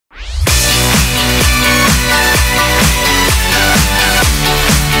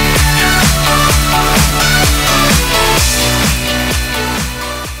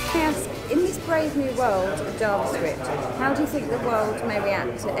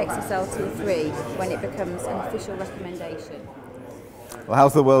to XSLT3 when it becomes an official recommendation? Well,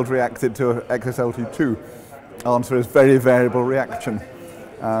 how's the world reacted to XSLT2? Answer is very variable reaction.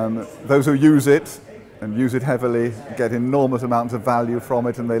 Those who use it, and use it heavily, get enormous amounts of value from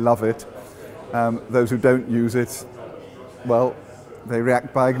it and they love it. Those who don't use it, well, they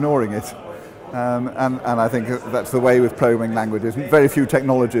react by ignoring it. And I think that's the way with programming languages. Very few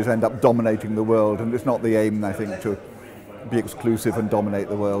technologies end up dominating the world, and it's not the aim, I think, to be exclusive and dominate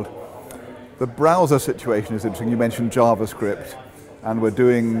the world. The browser situation is interesting. You mentioned JavaScript, and we're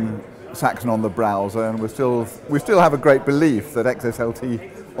doing Saxon on the browser, and we still have a great belief that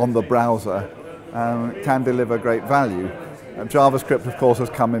XSLT on the browser can deliver great value. JavaScript, of course, has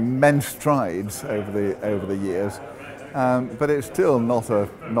come immense strides over the years, but it's still not a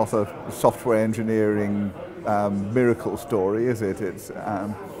software engineering miracle story, is it?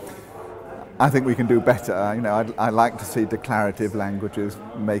 I think we can do better. I'd like to see declarative languages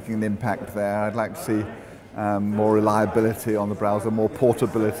making an impact there. I'd like to see more reliability on the browser, more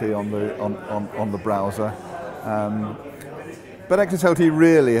portability on the browser. But XSLT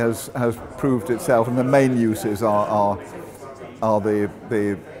really has proved itself, and the main uses are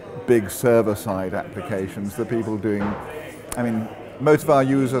the big server-side applications, the people doing. I mean, most of our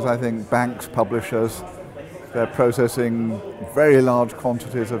users, I think, banks, publishers, they're processing very large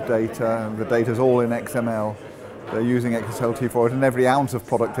quantities of data, and the data's all in XML. They're using XSLT for it, and every ounce of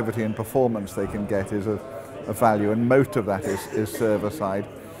productivity and performance they can get is of value, and most of that is server-side.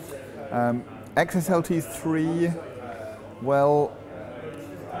 XSLT3, well,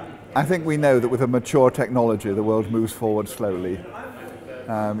 I think we know that with a mature technology, the world moves forward slowly.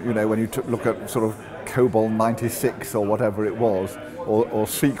 When you look at sort of COBOL 96 or whatever it was, or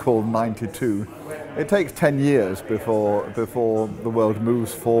SQL 92, it takes 10 years before the world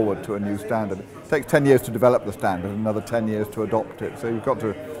moves forward to a new standard. It takes 10 years to develop the standard, another 10 years to adopt it. So you've got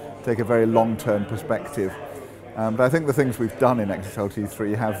to take a very long-term perspective. But I think the things we've done in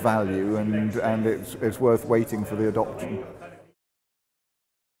XSLT3 have value, and it's worth waiting for the adoption.